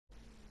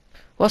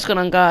What's going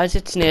on, guys?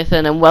 It's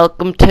Nathan and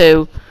welcome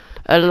to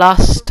a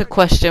last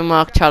question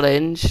mark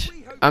challenge.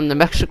 I'm the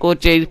Mexico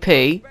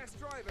GP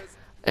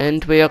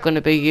and we are going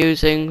to be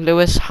using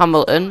Lewis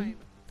Hamilton.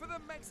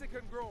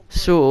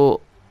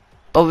 So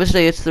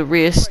obviously it's the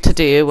race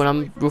today when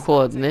I'm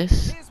recording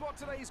this.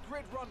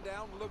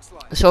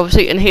 So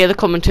obviously you can hear the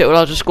commentator.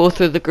 I'll just go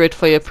through the grid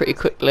for you pretty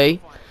quickly.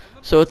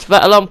 So it's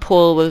Vettel on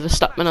pole with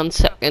Verstappen on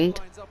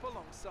second.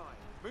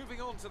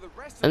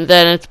 And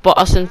then it's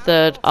Bottas in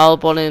third,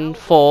 Albon in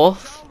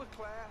fourth,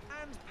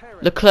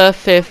 Leclerc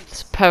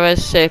fifth, Perez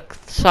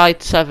 6th, Sainz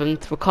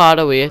 7th,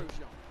 Ricciardo 8th,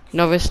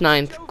 Norris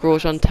 9th,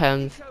 Grosjean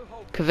 10th,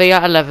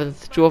 Kvyat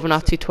 11th,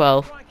 Giovinazzi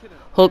 12th,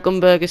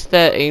 Hulkenberg is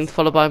 13th,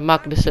 followed by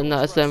Magnussen,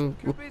 that is then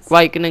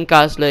Raikkonen and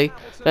Gasly,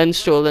 then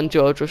Stroll, then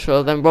George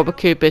Russell, then Robert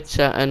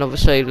Kubica, and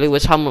obviously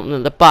Lewis Hamilton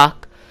at the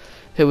back,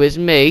 who is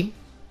me.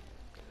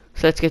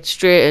 So let's get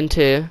straight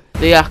into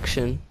the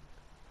action.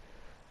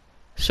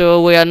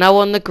 So we are now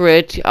on the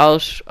grid.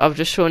 I've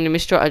just shown you my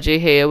strategy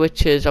here,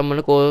 which is I'm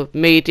going to go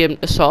medium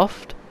to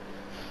soft.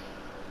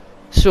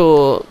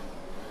 So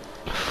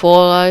 4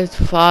 lights,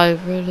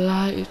 5 red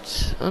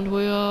lights, and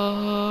we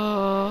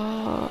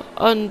are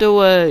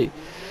underway.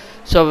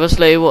 So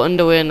obviously we're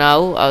underway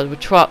now. We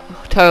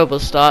terrible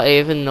start,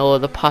 even though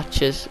the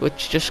patches,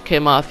 which just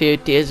came out a few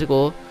days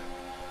ago,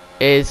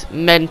 is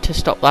meant to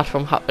stop that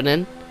from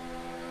happening.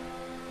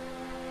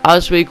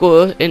 As we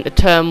go into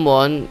turn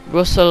 1,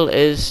 Russell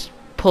is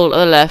pull to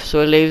the left,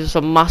 so it leaves us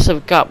a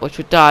massive gap which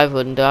we dive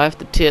under. I have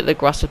to take the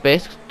grass a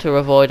bit to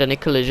avoid any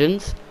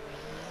collisions.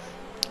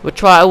 We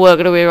try to work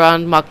our way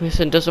around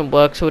Magnussen, doesn't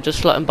work, so we're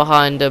just slotting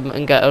behind him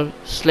and get a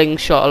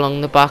slingshot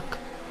along the back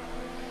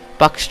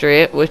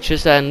straight, which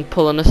is then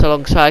pulling us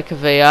alongside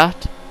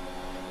Kvyat.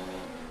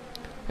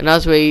 And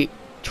as we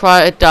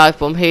try to dive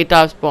bomb, he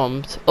dives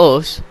bombs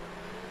us,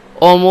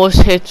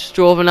 almost hits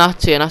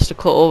Giovinazzi and has to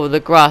cut over the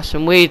grass,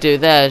 and we do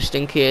there just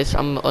in case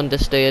I'm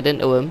understeered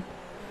into him.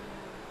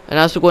 And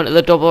as we go into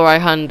the double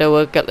right-hander,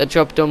 we'll get the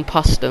job done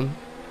past him.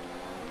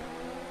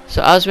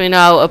 So as we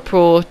now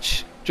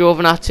approach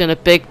Giovinazzi, and a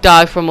big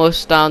dive from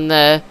us down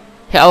there,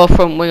 hit our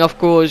front wing off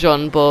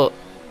Grosjean, but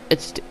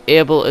it's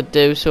able to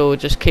do so, we'll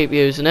just keep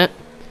using it.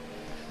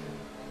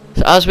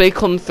 So as we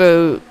come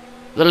through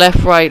the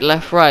left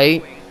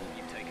right,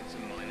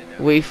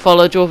 we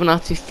follow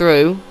Giovinazzi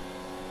through,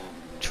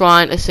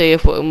 trying to see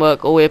if we can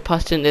work our way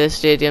past into the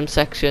stadium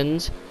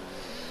sections.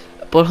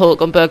 But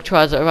Hulkenberg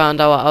tries it around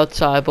our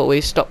outside, but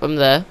we stop him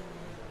there.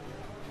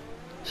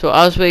 So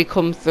as we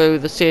come through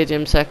the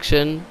stadium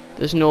section,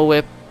 there's no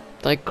way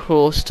like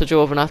close to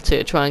Giovinazzi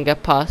to try and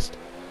get past.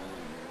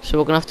 So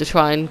we're going to have to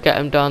try and get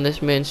him down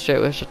this main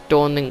straight, which I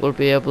don't think we'll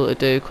be able to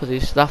do because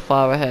he's that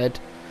far ahead.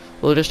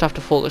 We'll just have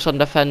to focus on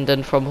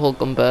defending from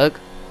Hulkenberg.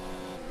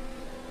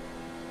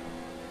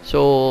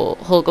 So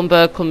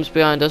Hulkenberg comes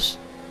behind us,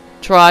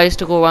 tries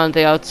to go around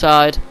the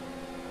outside.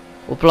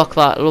 We'll block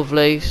that,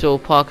 lovely, so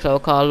parks our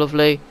car,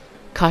 lovely.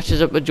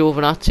 Catches up with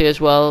Giovinazzi as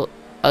well,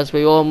 as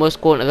we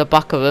almost go into the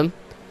back of him.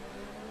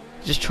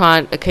 Just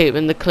trying to keep him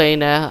in the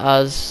clean air,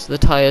 as the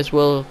tyres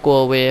will go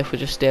away if we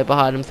just stay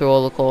behind him through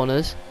all the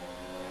corners.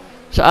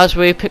 So as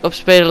we pick up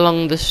speed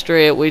along the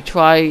straight, we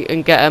try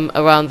and get him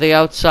around the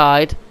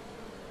outside,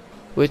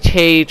 which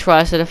he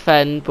tries to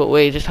defend, but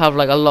we just have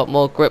like a lot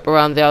more grip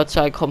around the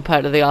outside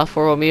compared to the Alfa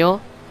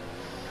Romeo.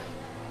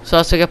 So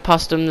as we get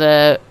past him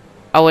there,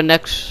 our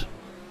next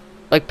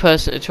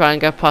person to try and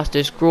get past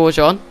is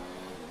Grosjean.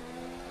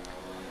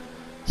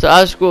 So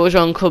as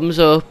Grosjean comes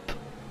up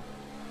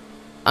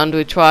and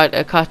we try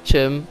to catch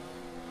him,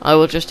 I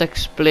will just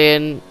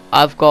explain.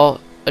 I've got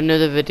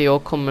another video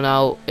coming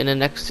out in the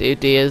next few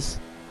days.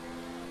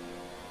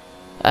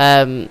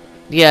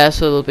 Yeah,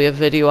 so there'll be a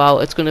video out.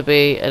 It's going to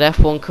be an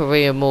F1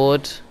 career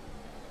mode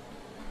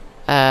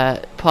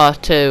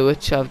part 2,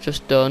 which I've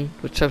just done,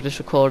 which I've just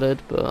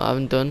recorded but I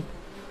haven't done.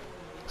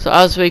 So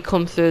as we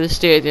come through the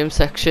stadium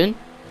section,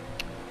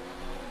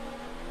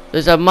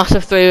 there's a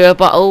massive three-way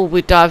battle.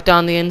 We dive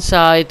down the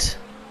inside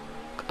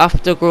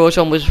after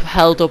Grosjean was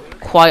held up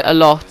quite a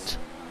lot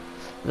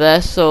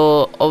there.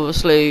 So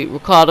obviously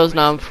Ricciardo's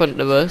now in front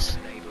of us,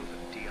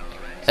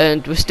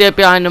 and we stay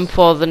behind him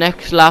for the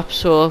next lap.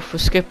 So if we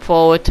skip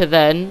forward to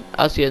then,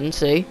 as you can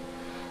see,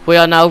 we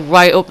are now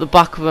right up the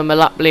back of him a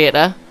lap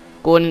later,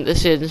 going into the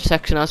stadium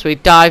section as we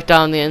dive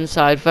down the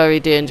inside.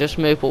 Very dangerous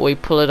move, but we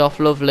pull it off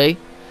lovely.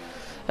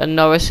 And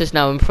Norris is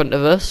now in front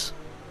of us.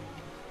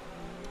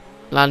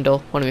 Lando,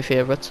 one of my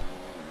favourites.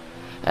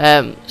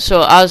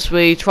 So as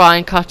we try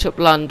and catch up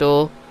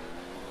Lando,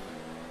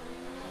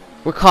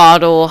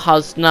 Ricciardo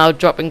has now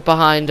dropping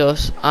behind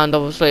us, and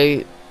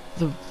obviously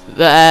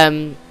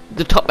the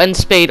top end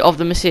speed of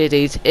the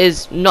Mercedes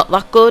is not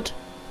that good,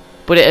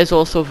 but it is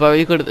also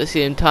very good at the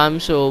same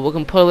time. So we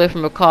can pull away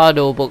from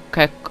Ricciardo but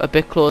get a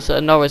bit closer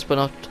to Norris, but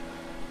not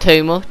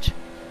too much.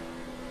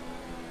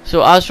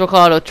 So as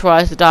Ricciardo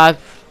tries to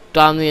dive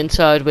down the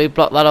inside, we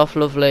block that off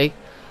lovely,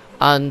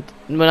 and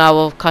now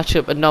we'll catch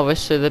up with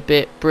Norris through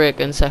the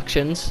braking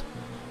sections.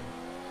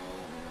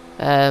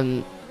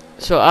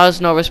 So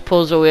as Norris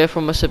pulls away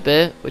from us a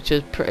bit, which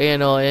is pretty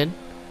annoying,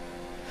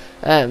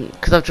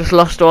 because I've just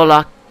lost all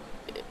that.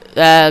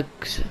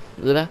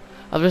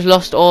 I've just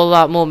lost all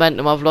that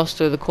momentum I've lost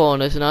through the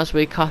corners, and as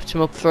we catch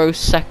them up through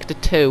sector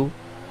 2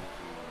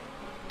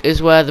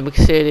 is where the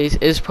Mercedes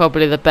is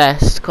probably the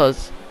best,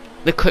 because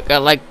they're quicker,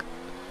 like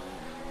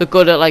they're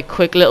good at like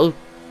quick little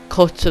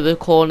cuts to the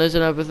corners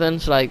and everything,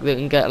 so like they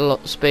can get a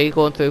lot of speed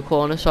going through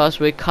corners. So as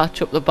we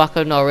catch up the back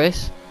of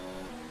Norris,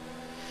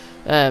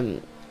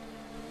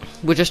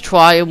 we just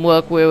try and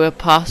work where we're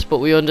past, but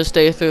we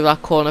understeer through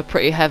that corner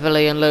pretty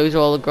heavily and lose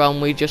all the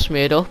ground we just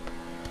made up.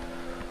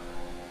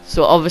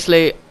 So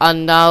obviously,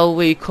 and now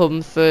we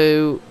come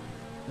through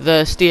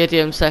the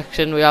stadium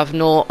section, we have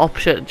no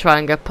option to try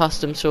and get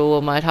past them, so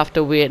we might have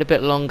to wait a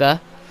bit longer,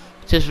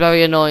 which is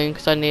very annoying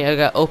because I need to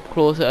get up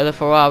closer to the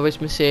Ferraris,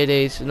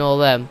 Mercedes and all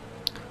them.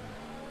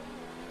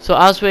 So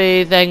as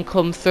we then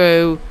come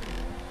through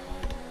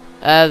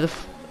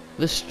there's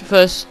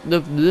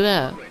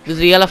the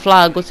yellow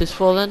flag. What's this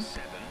for then?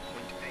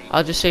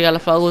 I'll just say yellow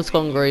flag. Oh, it's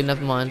gone green,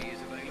 never mind.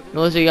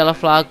 No, there's a yellow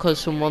flag because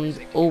someone...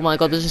 Oh my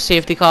god, there's a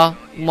safety car.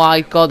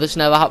 My god, this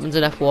never happens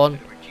in F1.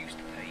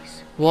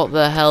 What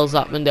the hell's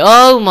happened?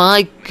 Oh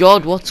my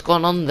god, what's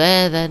gone on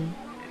there then?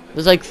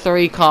 There's like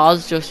 3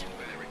 cars just...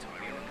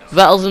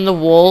 Vettel's in the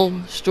wall.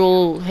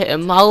 Stroll hit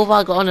him. How have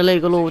I got an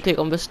illegal overtake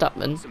on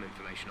Verstappen?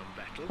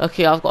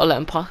 Okay, I've got to let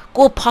him pass.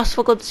 Go past,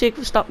 for God's sake,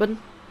 Verstappen.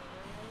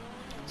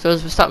 So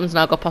as Verstappen's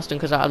now got past him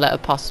because I let her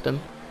past him.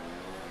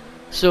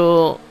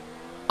 So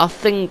I'm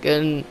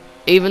thinking,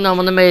 even though I'm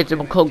on the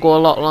medium, I could go a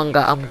lot longer.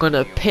 I'm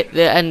gonna pit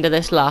the end of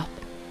this lap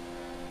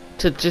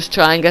to just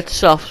try and get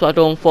soft, so I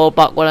don't fall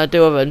back when I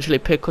do eventually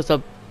pit, because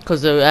the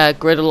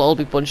grid will all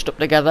be bunched up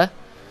together,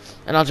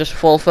 and I'll just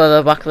fall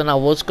further back than I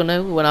was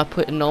gonna when I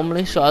put it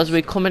normally. So as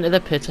we come into the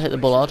pit, I hit the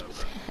bollard.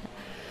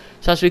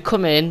 So as we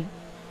come in,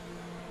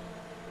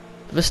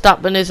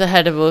 Verstappen is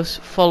ahead of us,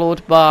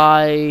 followed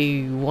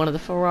by one of the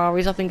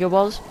Ferraris, I think it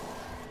was.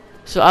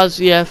 So as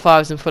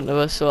 5's in front of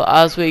us. So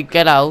as we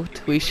get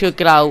out, we should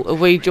get out. If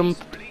we've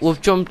jumped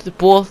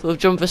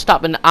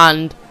Verstappen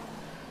and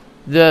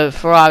the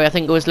Ferrari. I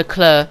think it was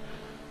Leclerc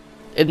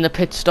in the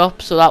pit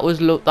stop. So that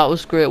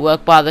was great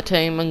work by the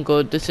team and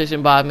good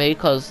decision by me,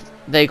 because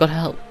they got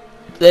held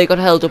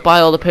up by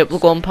all the people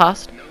going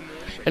past,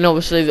 and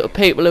obviously the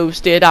people who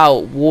stayed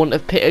out won't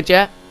have pitted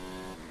yet.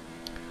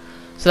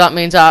 So that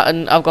means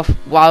I'm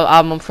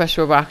on fresh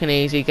rubber, I can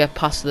easily get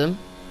past them.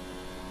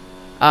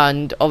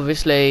 And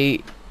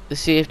obviously the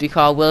safety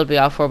car will be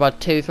out for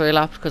about 2-3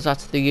 laps, because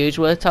that's the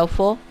usual it's out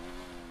for.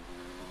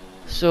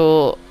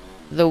 So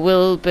there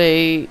will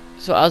be,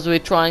 so as we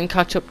try and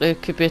catch up to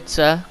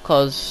Kubica,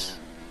 because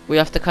we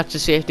have to catch the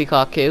safety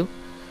car queue.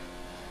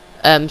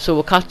 So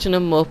we're catching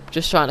them up,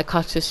 just trying to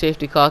catch the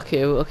safety car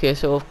queue. Okay,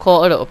 so we've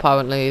caught it up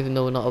apparently, even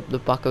though we're not up the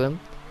back of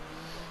him.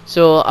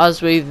 So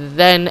as we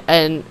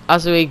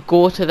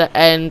go to the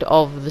end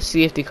of the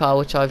safety car,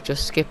 which I've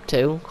just skipped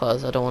to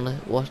because I don't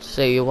want to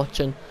see you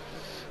watching,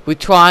 we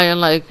try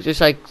and just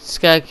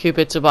scare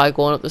Kubica by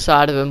going up the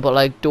side of him,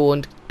 but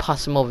don't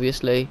pass him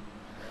obviously.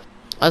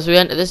 As we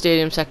enter the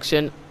stadium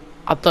section,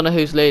 I don't know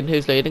who's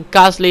leading.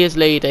 Gasly is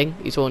leading.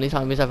 It's the only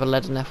time he's ever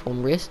led an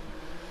F1 race.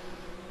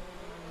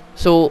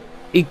 So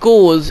he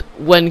goes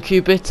when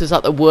Kubica's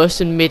at the worst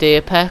in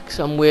mid-apex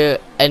and we're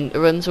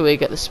entering, so we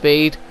get the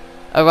speed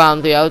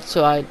around the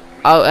outside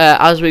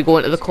as we go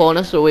into the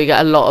corner, so we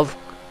get a lot of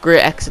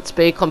great exit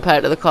speed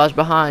compared to the cars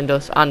behind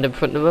us and in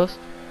front of us.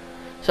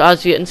 So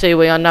as you can see,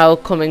 we are now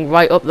coming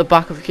right up the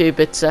back of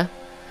Kubica,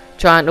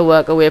 trying to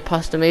work our way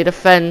past him. He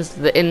defends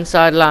the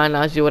inside line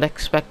as you would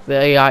expect the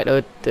AI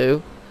to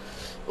do.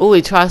 Oh,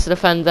 he tries to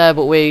defend there,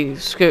 but we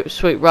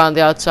sweep round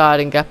the outside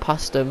and get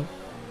past him.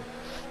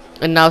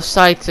 And now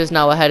Sainz is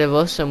now ahead of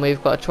us, and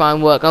we've got to try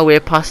and work our way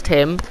past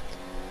him.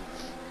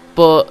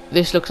 But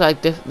this looks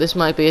like this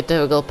might be a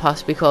difficult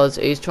pass, because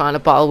he's trying to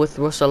battle with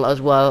Russell as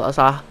well. As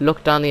I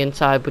look down the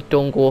inside but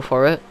don't go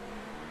for it.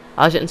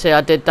 As you can see,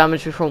 I did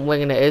damage the front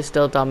wing and it is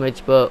still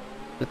damaged, but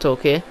it's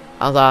okay.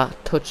 As I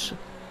touch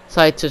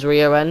Sainz's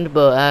rear end,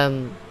 but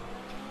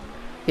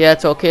yeah,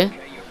 it's okay.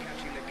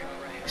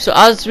 So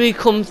as we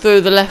come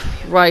through the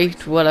left,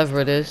 right,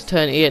 whatever it is,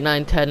 turn 8,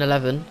 9, 10,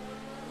 11,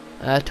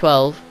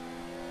 12,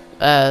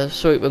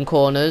 sweeping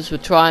corners, we're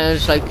trying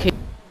to just keep...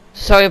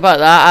 Sorry about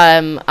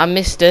that, I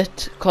missed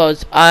it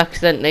because I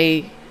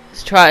accidentally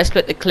tried to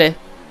split the clip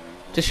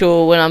to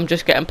show when I'm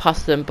just getting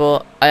past them,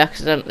 but I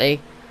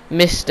accidentally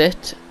missed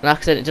it and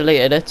accidentally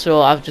deleted it,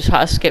 so I've just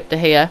had to skip to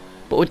here.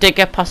 But we did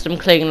get past them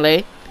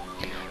cleanly,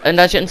 and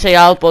as you can see,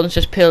 Albon's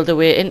just peeled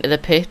away into the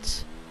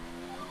pits,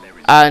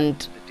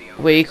 and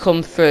we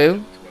come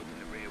through.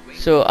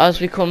 So as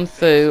we come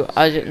through,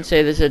 as you can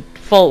see, there's a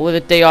fault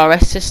with the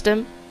DRS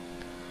system.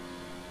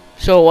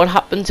 So what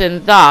happens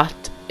in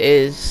that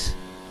is...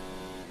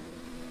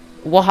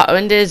 What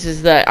happened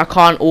is that I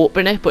can't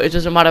open it, but it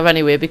doesn't matter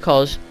anyway,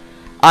 because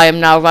I am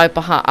now right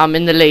behind. I'm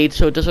in the lead,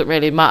 so it doesn't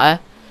really matter.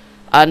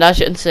 And as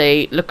you can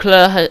see,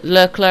 Leclerc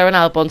and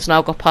Albon's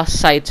now got past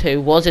Sainz,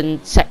 who was in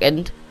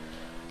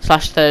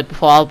 2nd/3rd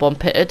before Albon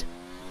pitted.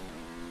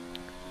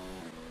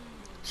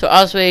 So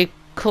as we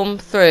come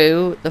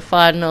through the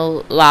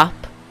final lap,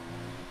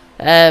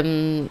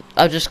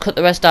 I'll just cut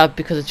the rest out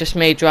because it's just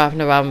me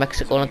driving around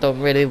Mexico and I don't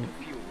really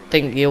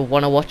think you'll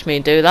want to watch me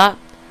do that.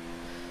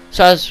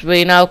 So as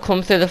we now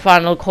come through the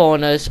final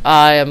corners,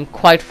 I am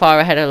quite far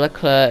ahead of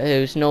Leclerc,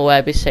 who's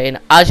nowhere to be seen.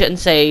 As you can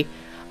see,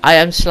 I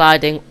am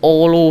sliding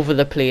all over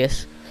the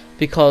place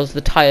because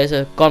the tyres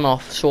have gone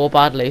off so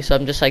badly, so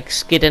I'm just like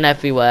skidding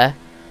everywhere,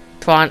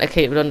 trying to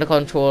keep it under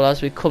control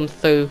as we come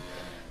through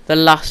the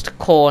last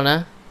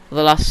corner,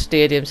 the last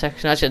stadium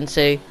section. As you can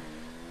see,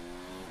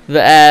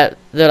 the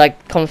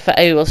like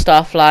confetti will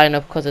start flying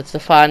up because it's the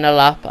final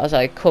lap as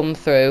I come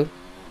through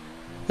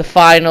the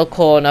final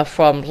corner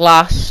from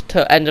last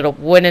to ended up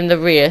winning the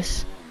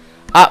race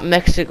at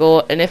Mexico.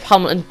 And if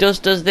Hamilton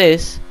does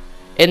this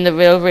in the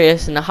real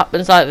race and it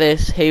happens like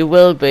this, he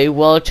will be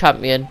world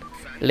champion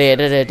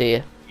later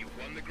today.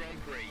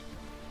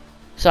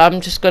 So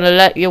I'm just gonna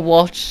let you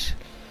watch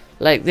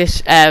like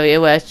this area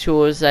where it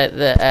shows like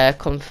the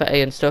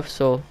confetti and stuff,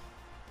 so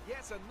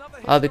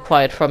I'll be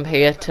quiet from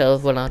here till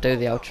when I do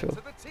the outro.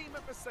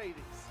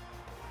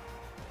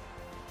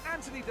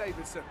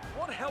 Davidson,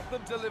 what helped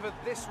them deliver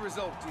this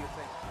result, do you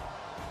think?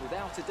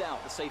 Without a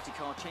doubt, the safety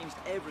car changed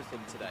everything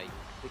today.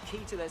 The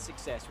key to their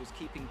success was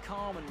keeping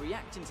calm and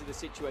reacting to the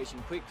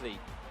situation quickly.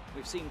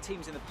 We've seen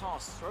teams in the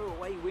past throw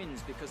away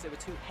wins because they were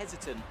too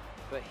hesitant,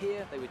 but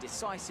here they were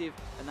decisive,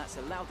 and that's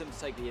allowed them to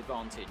take the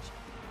advantage.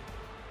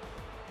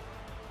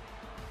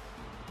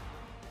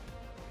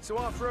 So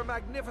after a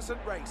magnificent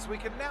race, we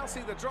can now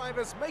see the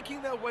drivers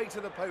making their way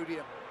to the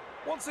podium.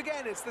 Once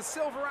again, it's the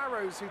Silver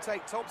Arrows who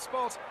take top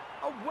spot.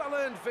 A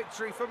well-earned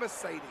victory for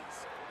Mercedes.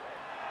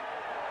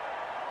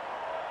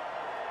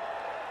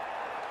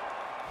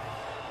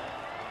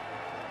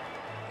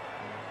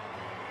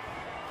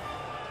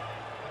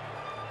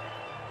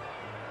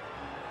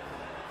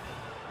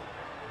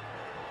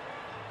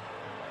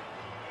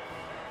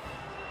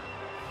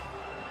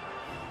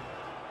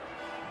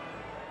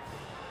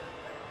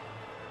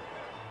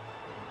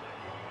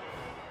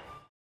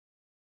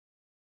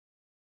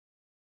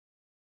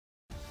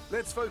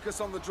 Let's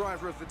focus on the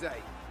driver of the day.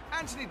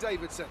 Anthony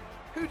Davidson,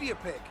 who do you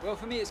pick? Well,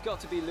 for me it's got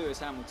to be Lewis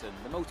Hamilton.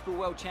 The multiple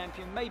world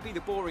champion may be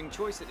the boring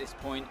choice at this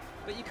point,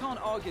 but you can't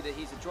argue that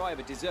he's a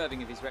driver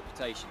deserving of his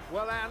reputation.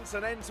 Well, Ant,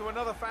 an end to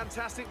another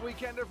fantastic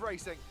weekend of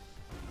racing.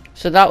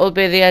 So that will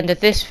be the end of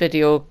this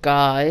video,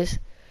 guys,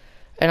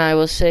 and I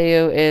will see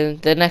you in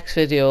the next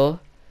video.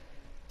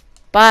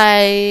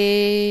 Bye.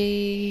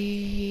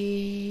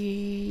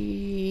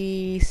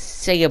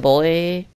 See ya, boy.